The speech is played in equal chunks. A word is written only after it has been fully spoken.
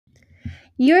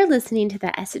You're listening to the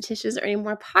Estheticians Earning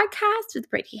More podcast with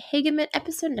Brittany Hageman,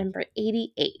 episode number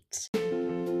 88.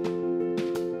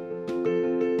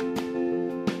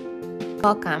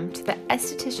 Welcome to the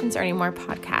Estheticians Earning More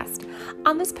podcast.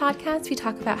 On this podcast, we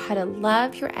talk about how to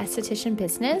love your esthetician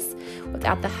business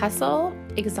without the hustle,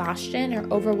 exhaustion, or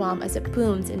overwhelm as it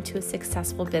booms into a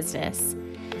successful business.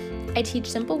 I teach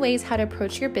simple ways how to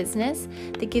approach your business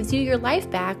that gives you your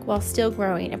life back while still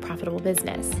growing a profitable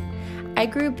business. I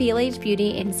grew BLH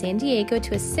Beauty in San Diego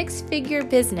to a 6-figure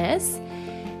business,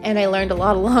 and I learned a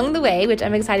lot along the way, which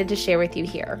I'm excited to share with you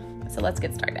here. So let's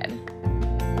get started.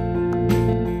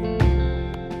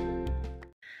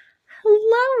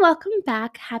 Hello, welcome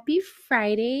back. Happy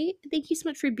Friday. Thank you so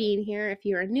much for being here. If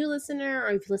you're a new listener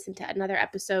or if you listened to another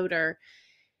episode or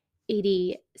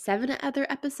 87 other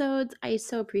episodes, I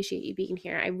so appreciate you being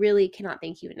here. I really cannot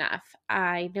thank you enough.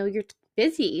 I know you're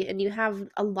busy and you have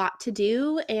a lot to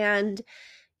do, and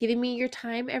giving me your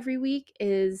time every week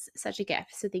is such a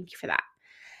gift. So thank you for that.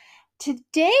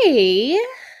 Today,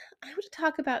 I want to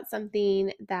talk about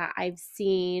something that I've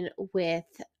seen with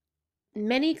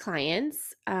many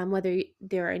clients, whether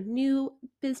they're a new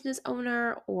business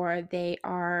owner or they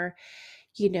are,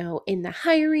 in the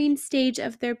hiring stage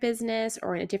of their business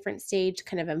or in a different stage,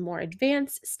 kind of a more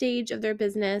advanced stage of their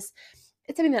business.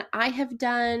 It's something that I have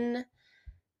done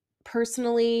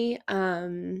personally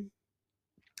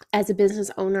as a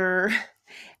business owner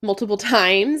multiple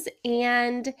times,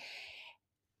 and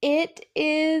it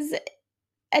is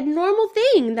a normal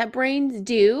thing that brains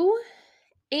do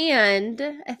and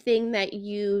a thing that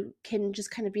you can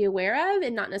just kind of be aware of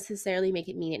and not necessarily make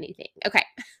it mean anything. Okay,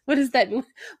 what does that mean?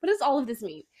 What does all of this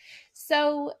mean?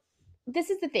 So this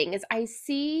is the thing, is I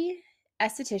see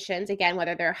estheticians, again,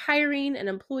 whether they're hiring an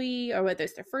employee or whether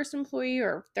it's their first employee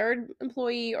or third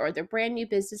employee or they're brand new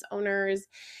business owners,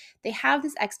 they have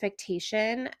this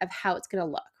expectation of how it's going to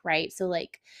look, right? So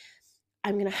like,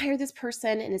 I'm going to hire this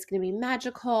person and it's going to be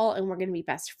magical and we're going to be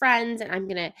best friends and I'm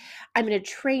going to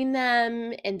train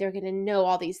them and they're going to know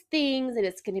all these things and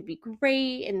it's going to be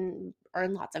great and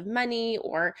earn lots of money,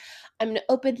 or I'm going to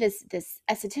open this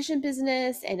esthetician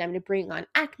business and I'm going to bring on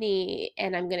acne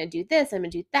and I'm going to do this, I'm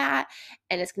going to do that,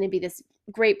 and it's going to be this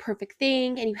great perfect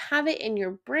thing, and you have it in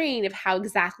your brain of how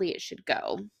exactly it should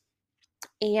go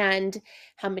and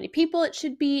how many people it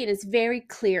should be, and it's very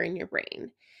clear in your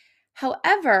brain.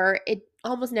 However, it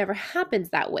almost never happens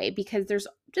that way because there's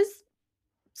just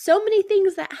so many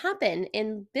things that happen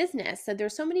in business. So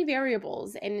there's so many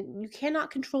variables and you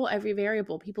cannot control every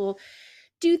variable. People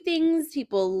do things,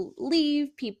 people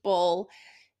leave, people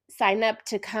sign up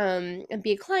to come and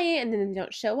be a client and then they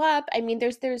don't show up. I mean,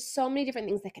 there's so many different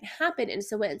things that can happen. And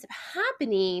so what ends up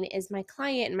happening is my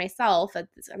client and myself, and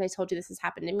I told you this has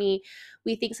happened to me,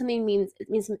 we think something means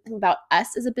something about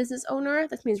us as a business owner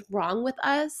that means wrong with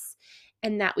us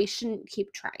and that we shouldn't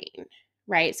keep trying.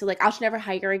 Right. So like, I should never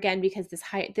hire again because this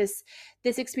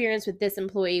experience with this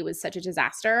employee was such a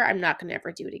disaster. I'm not going to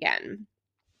ever do it again.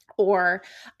 Or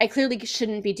I clearly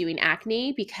shouldn't be doing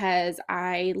acne because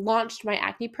I launched my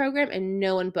acne program and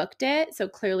no one booked it. So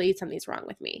clearly something's wrong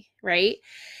with me, right?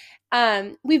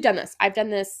 We've done this. I've done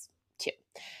this too.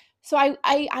 So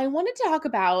I wanted to talk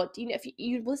about, if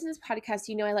you listen to this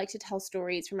podcast, I like to tell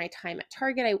stories from my time at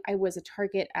Target. I was a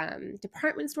Target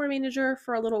department store manager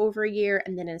for a little over a year,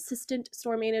 and then an assistant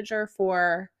store manager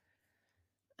for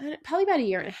probably about a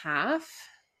year and a half,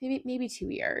 maybe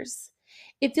 2 years.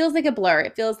 It feels like a blur.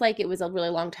 It feels like it was a really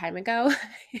long time ago.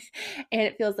 And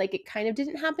it feels like it kind of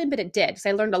didn't happen, but it did, because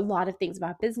I learned a lot of things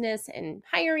about business and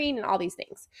hiring and all these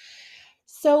things.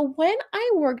 So when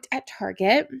I worked at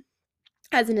Target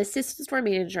as an assistant store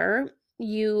manager,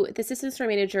 the assistant store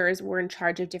managers were in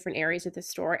charge of different areas of the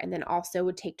store and then also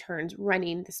would take turns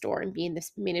running the store and being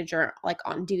this manager like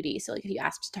on duty. So like if you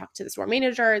asked to talk to the store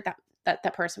manager,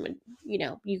 that person would,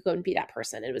 you go and be that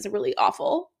person. It was a really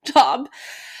awful job.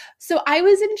 So I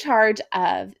was in charge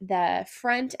of the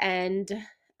front end,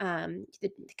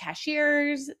 the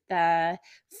cashiers, the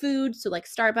food, so like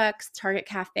Starbucks, Target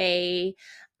Cafe,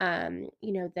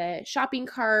 the shopping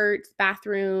carts,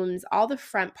 bathrooms, all the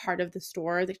front part of the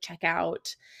store, the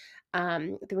checkout,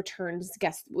 the returns,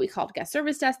 we called guest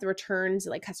service desk, the returns,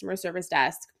 like customer service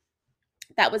desk.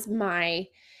 That was my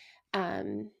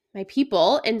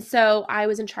people. And so I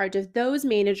was in charge of those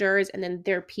managers and then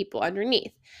their people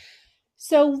underneath.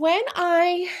 So when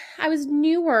I was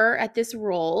newer at this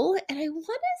role, and I want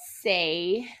to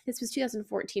say this was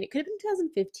 2014, it could have been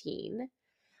 2015.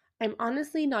 I'm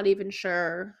honestly not even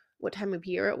sure what time of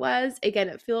year it was. Again,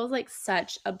 it feels like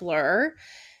such a blur,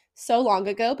 so long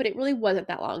ago, but it really wasn't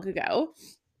that long ago.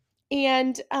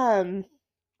 And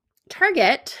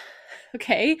Target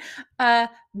okay? $1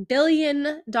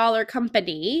 billion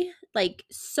company, like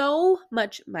so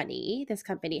much money this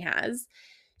company has.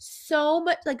 So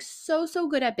much, like so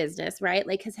good at business, right?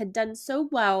 Like has had done so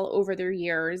well over their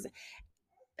years,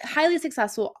 highly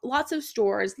successful, lots of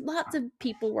stores, lots of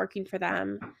people working for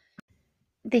them.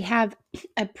 They have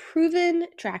a proven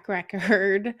track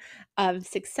record of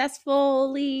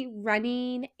successfully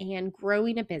running and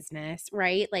growing a business,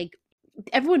 right? Like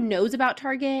everyone knows about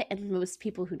Target, and most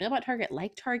people who know about Target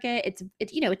like Target.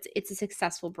 It's a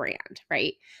successful brand,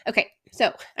 right? Okay,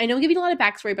 so I know I'm giving a lot of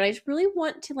backstory, but I really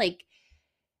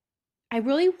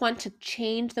want to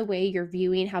change the way you're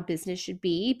viewing how business should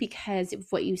be because of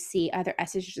what you see other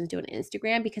estheticians do on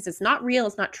Instagram, because it's not real,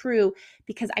 it's not true,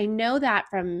 because I know that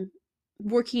from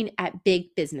working at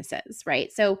big businesses,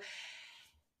 right? So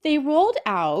they rolled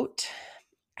out,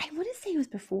 I want to say it was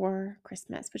before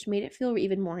Christmas, which made it feel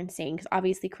even more insane because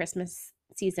obviously Christmas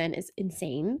season is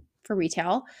insane for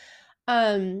retail.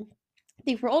 Um,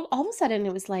 they rolled all of a sudden.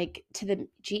 It was like to the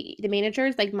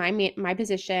managers, like my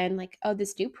position, like, oh,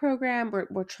 this new program,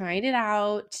 we're trying it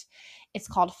out. It's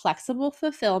called flexible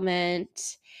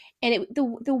fulfillment, and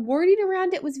the wording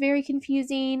around it was very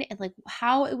confusing, and like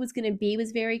how it was going to be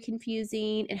was very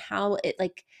confusing, and how it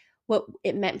like what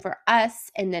it meant for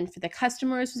us and then for the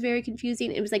customers was very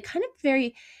confusing. It was like kind of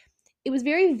very it was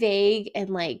very vague, and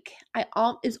like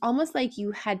it's almost like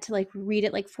you had to like read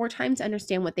it like 4 times to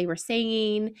understand what they were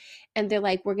saying. And they're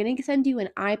like, we're going to send you an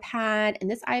iPad, and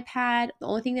this iPad, the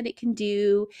only thing that it can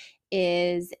do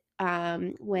is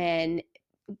when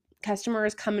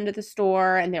customers come into the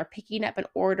store and they're picking up an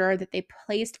order that they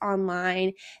placed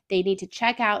online, they need to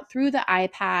check out through the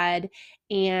iPad,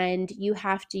 and you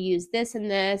have to use this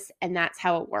and this, and that's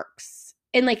how it works.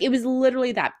 And like it was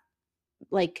literally that,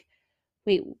 like,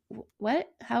 wait, what?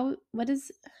 What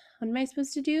am I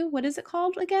supposed to do? What is it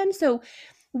called again? So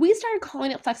we started calling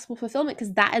it flexible fulfillment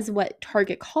because that is what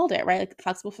Target called it, right? Like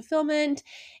flexible fulfillment.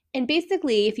 And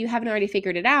basically, if you haven't already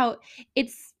figured it out,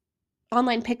 it's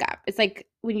online pickup. It's like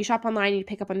when you shop online, you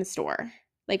pick up in the store,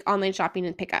 like online shopping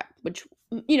and pickup, which,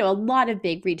 a lot of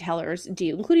big retailers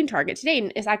do, including Target today.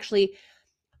 And it's actually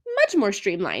much more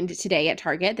streamlined today at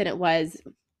Target than it was,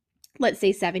 let's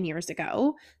say, 7 years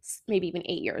ago, maybe even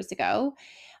 8 years ago.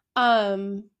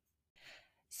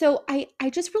 So I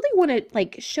just really want to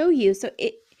like show you.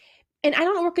 And I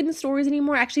don't work in the stores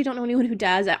anymore. I actually don't know anyone who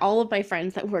does. All of my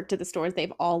friends that worked at the stores,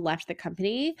 they've all left the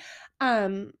company.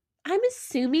 I'm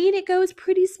assuming it goes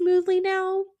pretty smoothly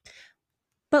now.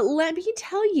 But let me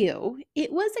tell you,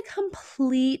 it was a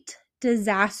complete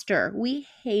disaster. We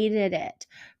hated it.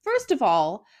 First of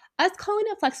all, us calling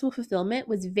it flexible fulfillment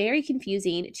was very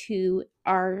confusing to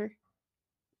our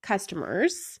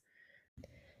customers.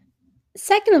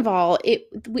 Second of all,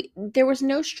 there was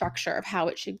no structure of how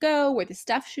it should go, where the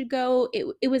stuff should go.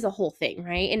 It was a whole thing,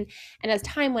 right? And as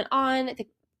time went on,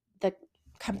 the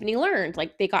company learned,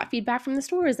 like they got feedback from the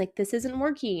stores, like this isn't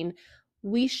working.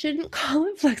 We shouldn't call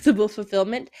it flexible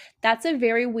fulfillment. That's a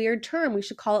very weird term. We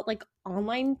should call it like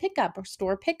online pickup or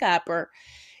store pickup, or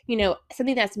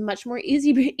something that's much more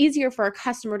easier for a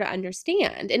customer to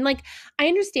understand. And like I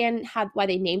understand why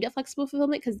they named it flexible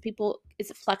fulfillment, because people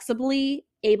is flexibly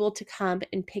able to come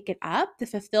and pick it up. The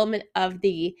fulfillment of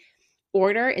the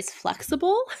order is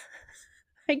flexible.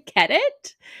 I get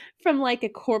it from like a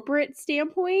corporate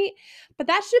standpoint, but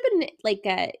that should have been like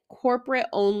a corporate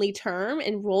only term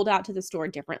and rolled out to the store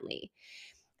differently.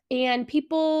 And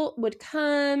people would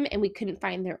come and we couldn't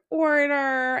find their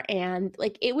order, and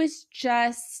like it was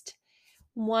just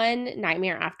one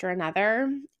nightmare after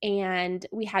another. And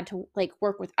we had to like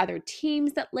work with other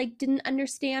teams that like didn't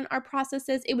understand our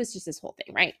processes. It was just this whole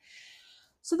thing, right?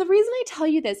 So the reason I tell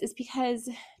you this is because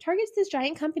Target's this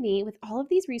giant company with all of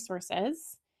these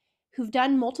resources, who've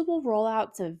done multiple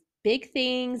rollouts of big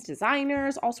things,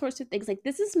 designers, all sorts of things. Like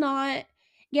this is not,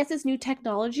 yes, it's new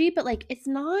technology, but like it's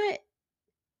not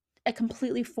a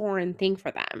completely foreign thing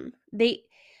for them.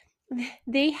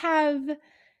 They have,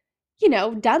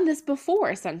 done this before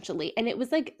essentially, and it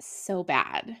was like so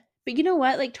bad. But you know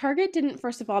what? Like Target didn't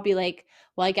first of all be like,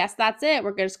 well, I guess that's it.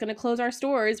 We're just going to close our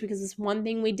stores because this one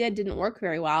thing we did didn't work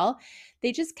very well.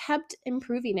 They just kept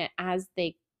improving it as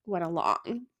they went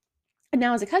along. And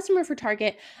now as a customer for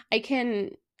Target,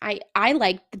 I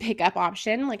like the pickup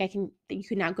option. Like you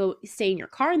can now go stay in your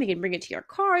car and they can bring it to your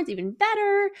car. It's even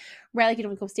better, right? Like you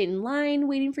don't go stay in line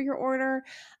waiting for your order.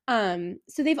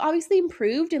 So they've obviously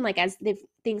improved, and like as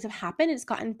things have happened, it's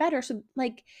gotten better. So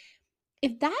like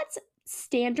if that's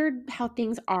standard how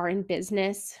things are in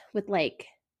business with like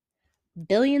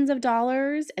billions of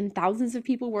dollars and thousands of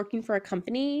people working for a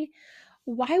company,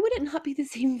 why would it not be the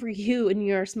same for you in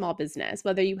your small business?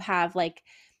 Whether you have like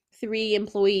 3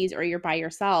 employees or you're by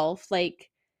yourself, like,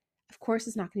 of course,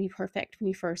 it's not going to be perfect when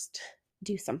you first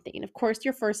do something. Of course,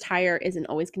 your first hire isn't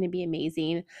always going to be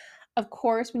amazing. Of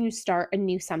course, when you start a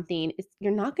new something,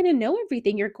 you're not going to know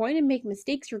everything. You're going to make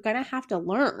mistakes. You're going to have to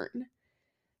learn,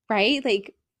 right?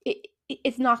 Like,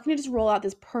 it's not going to just roll out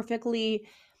this perfectly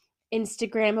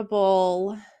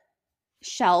Instagrammable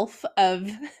shelf of,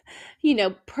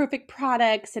 perfect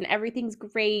products and everything's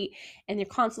great and your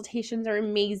consultations are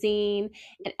amazing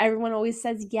and everyone always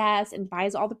says yes and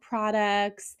buys all the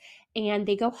products and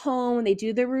they go home and they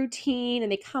do their routine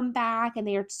and they come back and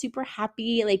they are super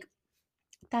happy. Like,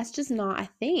 that's just not a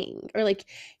thing. Or like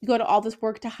you go to all this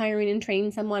work to hiring and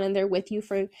training someone and they're with you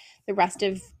for the rest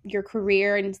of your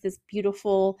career and it's this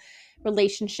beautiful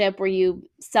relationship where you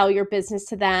sell your business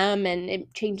to them and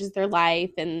it changes their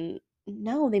life. And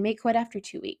no, they may quit after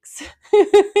 2 weeks.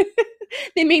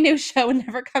 They may no show and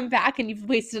never come back and you've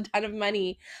wasted a ton of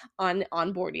money on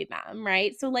onboarding them,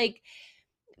 right? So like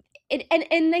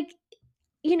and like,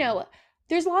 you know,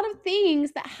 there's a lot of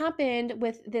things that happened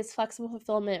with this flexible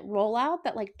fulfillment rollout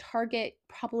that like Target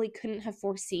probably couldn't have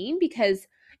foreseen because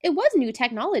it was new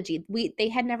technology. They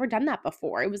had never done that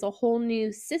before. It was a whole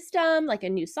new system, like a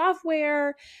new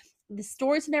software. The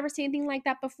stores had never seen anything like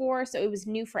that before, so it was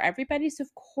new for everybody. So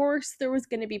of course there was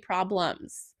going to be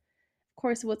problems. Of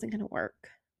course it wasn't going to work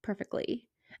perfectly.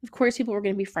 Of course people were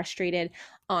going to be frustrated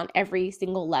on every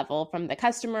single level, from the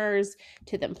customers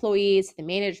to the employees to the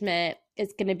management.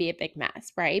 It's going to be a big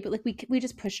mess, right? But like we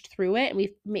just pushed through it and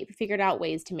we figured out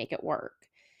ways to make it work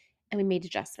and we made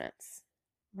adjustments,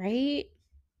 right?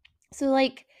 So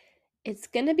like it's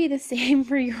going to be the same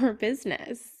for your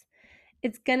business.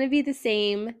 It's going to be the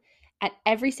same at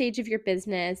every stage of your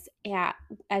business.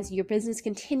 As your business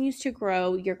continues to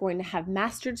grow, you're going to have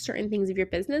mastered certain things of your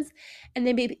business and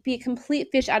then be a complete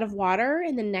fish out of water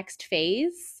in the next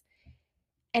phase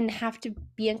and have to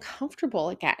be uncomfortable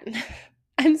again.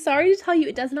 I'm sorry to tell you,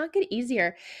 it does not get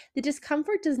easier. The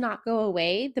discomfort does not go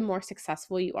away the more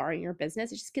successful you are in your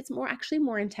business. It just gets actually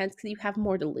more intense because you have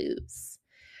more to lose,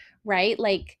 right?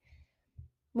 Like,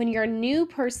 when you're a new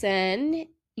person,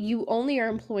 you only are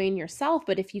employing yourself.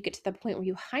 But if you get to the point where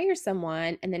you hire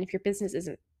someone, and then if your business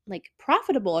isn't like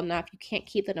profitable enough, you can't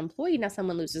keep that employee, now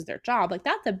someone loses their job. Like,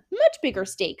 that's a much bigger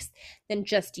stakes than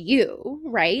just you,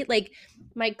 right? Like,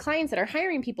 my clients that are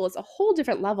hiring people, it's a whole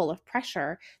different level of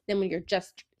pressure than when you're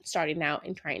just starting out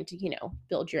and trying to,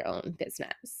 build your own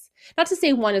business. Not to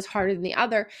say one is harder than the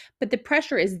other, but the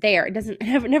pressure is there.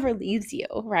 It never leaves you,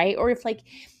 right? Or if like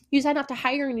you decide not to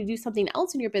hire and you do something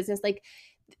else in your business, like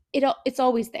it's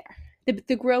always there.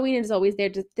 The growing is always there.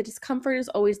 The discomfort is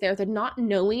always there. The not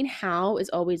knowing how is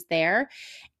always there.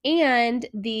 And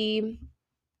the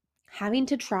having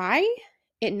to try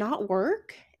it not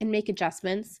work and make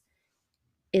adjustments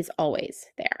is always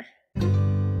there.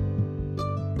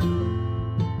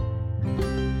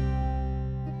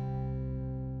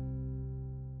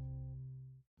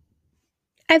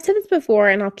 I've said this before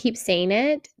and I'll keep saying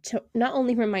it to not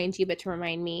only remind you, but to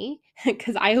remind me,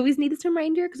 because I always need this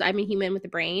reminder because I'm a human with a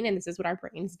brain and this is what our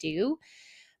brains do.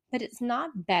 But it's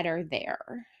not better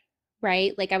there,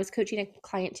 right? Like, I was coaching a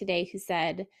client today who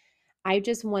said, I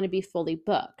just want to be fully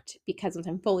booked because once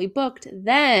I'm fully booked,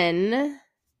 then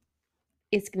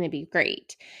it's going to be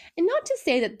great. And not to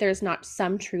say that there's not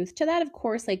some truth to that. Of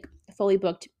course, like, fully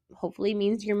booked hopefully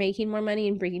means you're making more money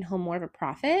and bringing home more of a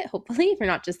profit. Hopefully, if you're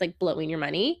not just like blowing your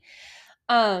money.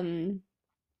 But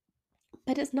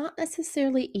it's not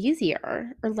necessarily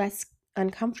easier or less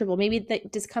uncomfortable. Maybe the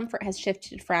discomfort has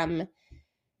shifted from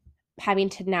having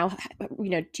to now,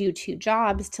 do 2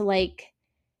 jobs to like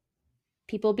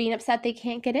people being upset they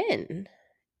can't get in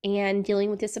and dealing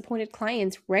with disappointed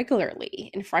clients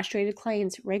regularly and frustrated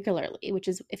clients regularly, which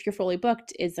is, if you're fully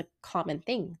booked, is a common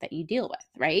thing that you deal with,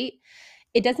 right?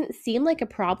 It doesn't seem like a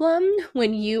problem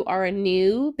when you are a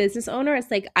new business owner.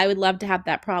 It's like, I would love to have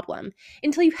that problem.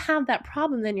 Until you have that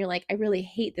problem, then you're like, I really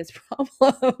hate this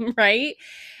problem, right?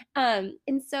 And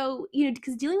so,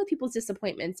 because dealing with people's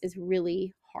disappointments is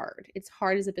really hard. It's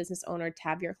hard as a business owner to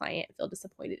have your client feel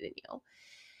disappointed in you.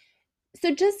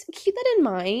 So just keep that in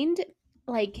mind.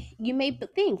 Like, you may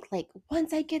think like,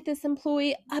 once I get this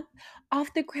employee up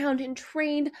off the ground and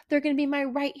trained, they're going to be my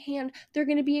right hand. They're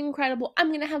going to be incredible. I'm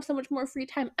going to have so much more free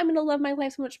time. I'm going to love my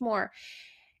life so much more.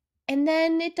 And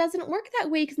then it doesn't work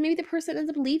that way because maybe the person ends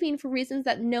up leaving for reasons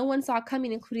that no one saw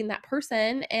coming, including that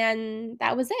person. And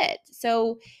that was it.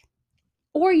 So,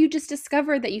 or you just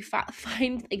discover that you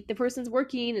find like the person's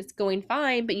working, it's going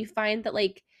fine, but you find that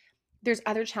like there's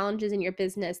other challenges in your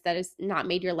business that has not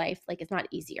made your life, like, it's not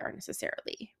easier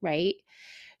necessarily, right?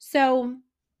 So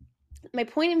my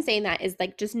point in saying that is,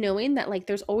 like, just knowing that, like,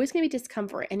 there's always going to be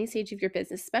discomfort at any stage of your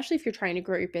business, especially if you're trying to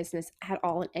grow your business at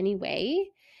all in any way,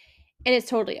 and it's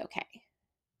totally okay.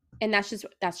 And that's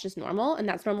just normal, and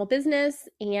that's normal business.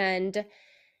 And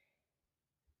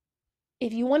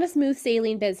if you want a smooth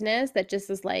sailing business that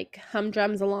just is like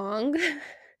humdrums along,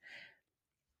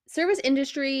 service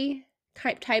industry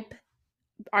type,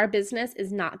 our business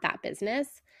is not that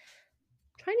business.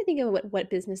 I'm trying to think of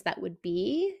what business that would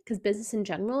be, because business in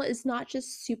general is not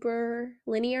just super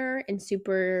linear and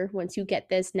super, once you get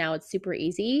this, now it's super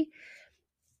easy.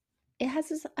 It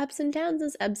has its ups and downs,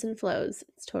 its ebbs and flows.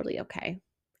 It's totally okay.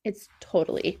 It's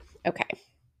totally okay.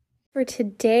 For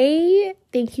today,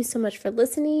 thank you so much for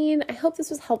listening. I hope this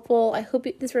was helpful. I hope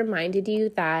this reminded you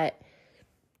that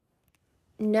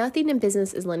nothing in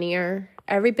business is linear.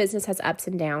 Every business has ups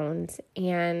and downs,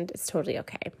 and it's totally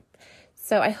okay.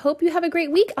 So I hope you have a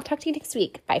great week. I'll talk to you next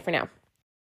week. Bye for now.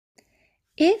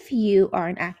 If you are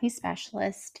an acne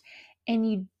specialist and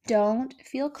you don't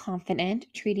feel confident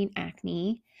treating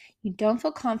acne, you don't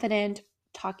feel confident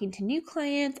talking to new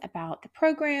clients about the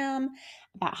program,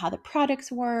 about how the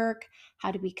products work, how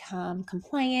to become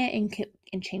compliant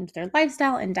and change their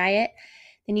lifestyle and diet,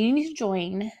 then you need to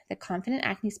join the Confident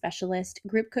Acne Specialist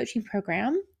group coaching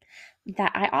program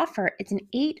that I offer. It's an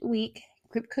 8-week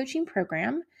group coaching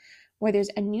program where there's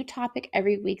a new topic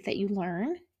every week that you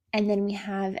learn. And then we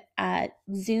have a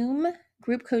Zoom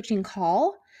group coaching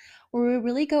call where we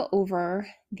really go over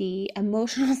the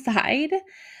emotional side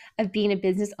of being a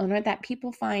business owner that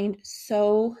people find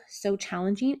so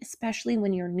challenging, especially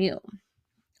when you're new.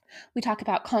 We talk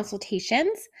about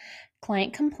consultations,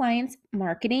 client compliance,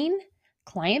 marketing,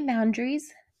 client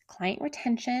boundaries, client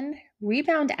retention,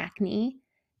 rebound acne,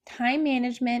 time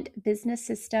management, business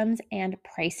systems, and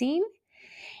pricing.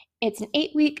 It's an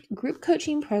 8-week group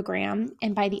coaching program,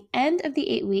 and by the end of the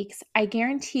 8 weeks, I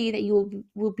guarantee that you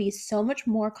will be so much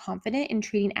more confident in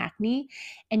treating acne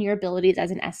and your abilities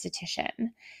as an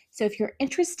esthetician. So if you're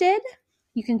interested,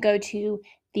 you can go to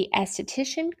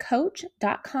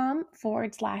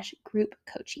theestheticiancoach.com/group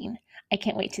coaching. I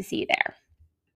can't wait to see you there.